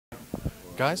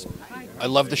guys. I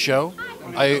love the show.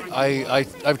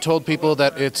 I've told people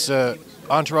that it's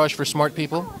Entourage for smart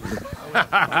people.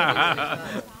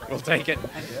 We'll take it.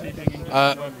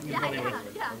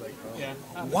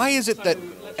 Why is it that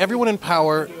everyone in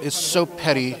power is so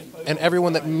petty and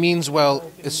everyone that means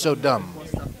well is so dumb?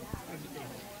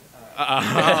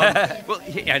 Well,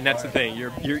 yeah, and that's the thing.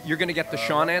 You're going to get the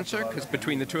Sean answer, because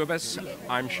between the two of us,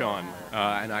 I'm Sean,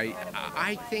 and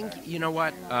I think, you know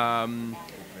what?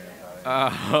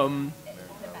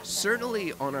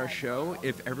 Certainly on our show,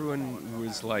 if everyone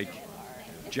was like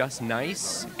just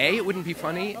nice, A, it wouldn't be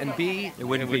funny, and B, it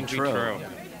wouldn't be true.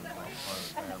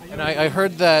 And I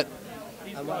heard that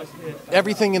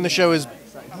everything in the show is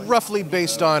roughly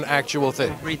based on actual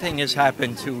things. Everything has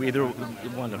happened to either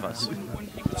one of us.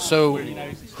 So,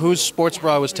 whose sports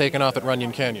bra was taken off at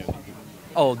Runyon Canyon?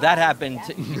 Oh, that happened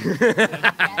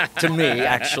to me,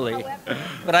 actually.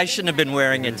 But I shouldn't have been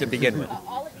wearing it to begin with.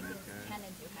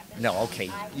 No, okay,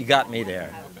 you got me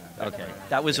there. Okay,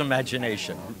 that was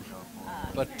imagination.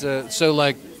 But, so,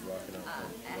 like,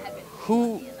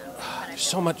 who... There's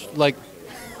so much, like...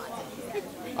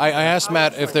 I asked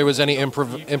Matt if there was any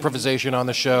improvisation on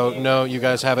the show. No, you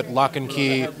guys have it lock and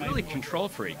key. Really control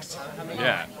freaks.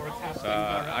 Yeah.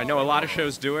 I know a lot of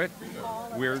shows do it.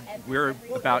 We're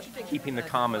about keeping the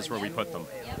commas where we put them.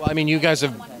 Well, I mean, you guys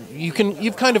have...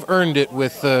 You've kind of earned it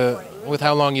with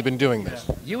how long you've been doing this.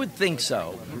 You would think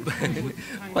so,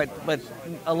 but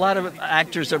a lot of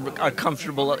actors are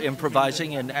comfortable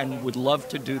improvising and would love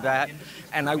to do that.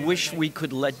 And I wish we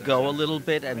could let go a little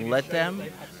bit and let them,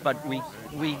 but we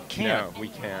can't. No, we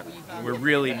can't.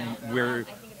 We're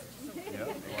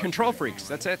control freaks.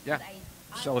 That's it. Yeah.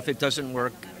 So if it doesn't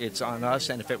work, it's on us,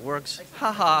 and if it works,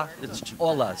 haha, it's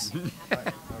all us.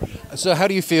 So how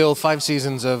do you feel? 5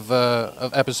 seasons of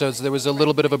episodes. There was a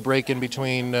little bit of a break in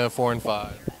between 4 and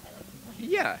 5.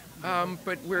 Yeah,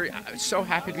 but we're so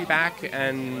happy to be back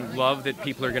and love that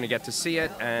people are going to get to see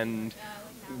it. And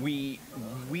we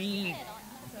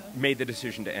made the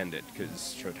decision to end it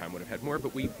because Showtime would have had more,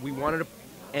 but we wanted to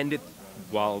end it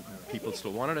while people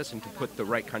still wanted us and to put the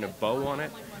right kind of bow on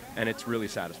it, and it's really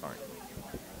satisfying.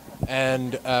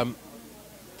 And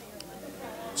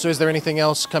so is there anything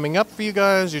else coming up for you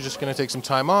guys? You're just going to take some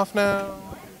time off now?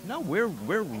 No, we're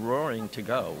roaring to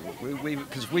go.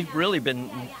 Because we've really been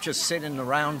just sitting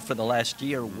around for the last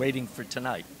year waiting for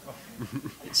tonight.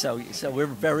 So we're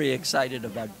very excited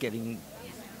about getting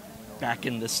back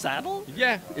in the saddle.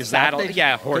 Yeah, is saddle. That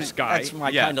yeah, horse guy. That's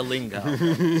my kind of lingo.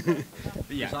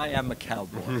 Because I am a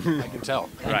cowboy. I can tell.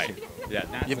 Right. Yeah.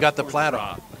 You've got the plaid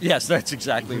on. Yes, that's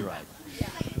exactly right.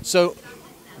 So,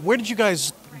 where did you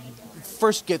guys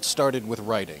first get started with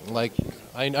writing? Like,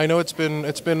 I know it's been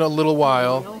a little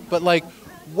while, but like,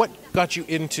 what got you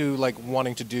into like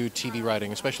wanting to do TV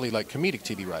writing, especially like comedic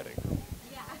TV writing?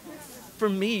 For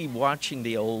me, watching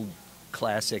the old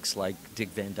classics like Dick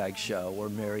Van Dyke Show or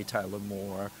Mary Tyler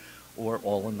Moore or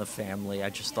All in the Family,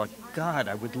 I just thought, God,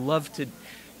 I would love to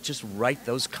just write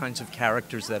those kinds of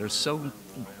characters that are so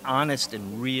honest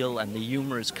and real, and the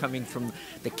humor is coming from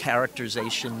the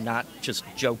characterization, not just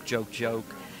joke.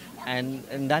 And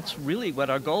that's really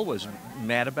what our goal was.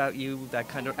 Mad About You, that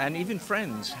kind of, and even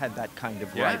Friends had that kind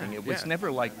of writing. It was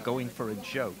never like going for a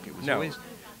joke. It was always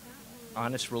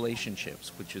honest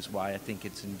relationships, which is why I think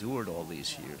it's endured all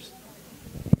these years.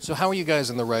 So how are you guys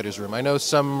in the writer's room? I know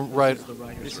some writers...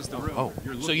 This is the room. Oh,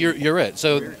 so you're it.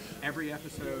 So every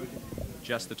episode,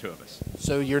 just the two of us.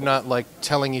 So you're not like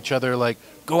telling each other like,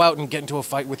 go out and get into a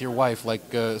fight with your wife like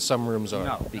some rooms are?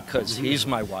 No, because he's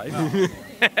my wife.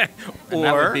 That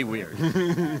would be weird.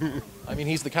 I mean,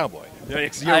 he's the cowboy.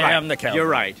 I am the cowboy. You're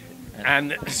right.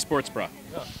 And sports bra.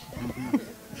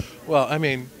 Well, I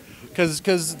mean, because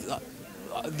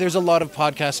there's a lot of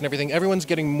podcasts and everything. Everyone's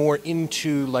getting more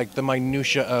into like the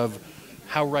minutia of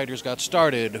how writers got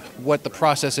started, what the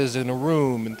process is in a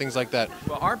room, and things like that.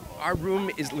 Well, our room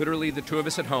is literally the two of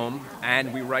us at home,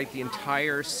 and we write the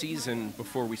entire season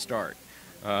before we start.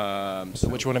 So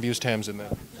which one of you is Tamsin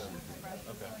then?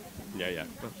 Okay. Yeah.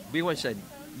 We always said...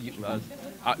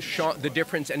 Sean, the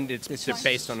difference, and it's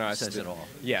based on us. Says it all.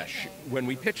 Yeah. When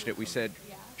we pitched it, we said,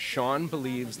 Sean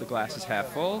believes the glass is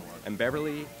half full, and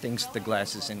Beverly thinks the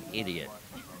glass is an idiot.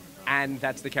 And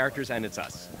that's the characters, and it's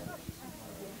us.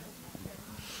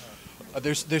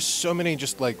 There's so many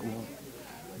just like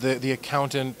the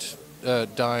accountant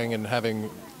dying and having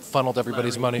funneled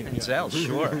everybody's money.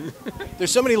 Sure.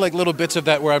 There's so many like little bits of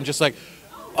that where I'm just like,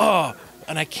 oh,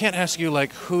 and I can't ask you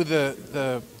like who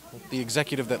the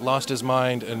executive that lost his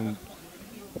mind and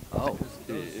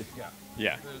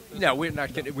Yeah. No, we're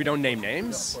not gonna, we don't name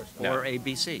names. No. Or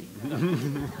ABC.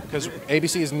 Because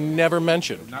ABC is never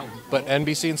mentioned, but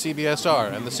NBC and CBS are,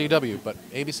 and the CW, but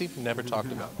ABC never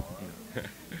talked about.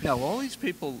 No, all these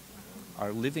people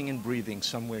are living and breathing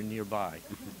somewhere nearby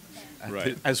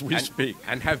Right. as we speak.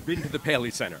 And have been to the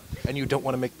Paley Center. And you don't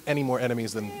want to make any more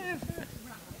enemies than...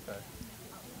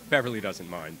 Beverly doesn't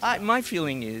mind. My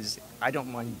feeling is I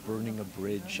don't mind burning a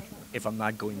bridge if I'm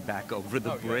not going back over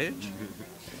the bridge.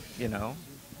 You know?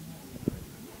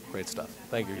 Great stuff.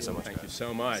 Thank you so much. Thank you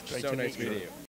so much. Great So to nice meet you. meeting you.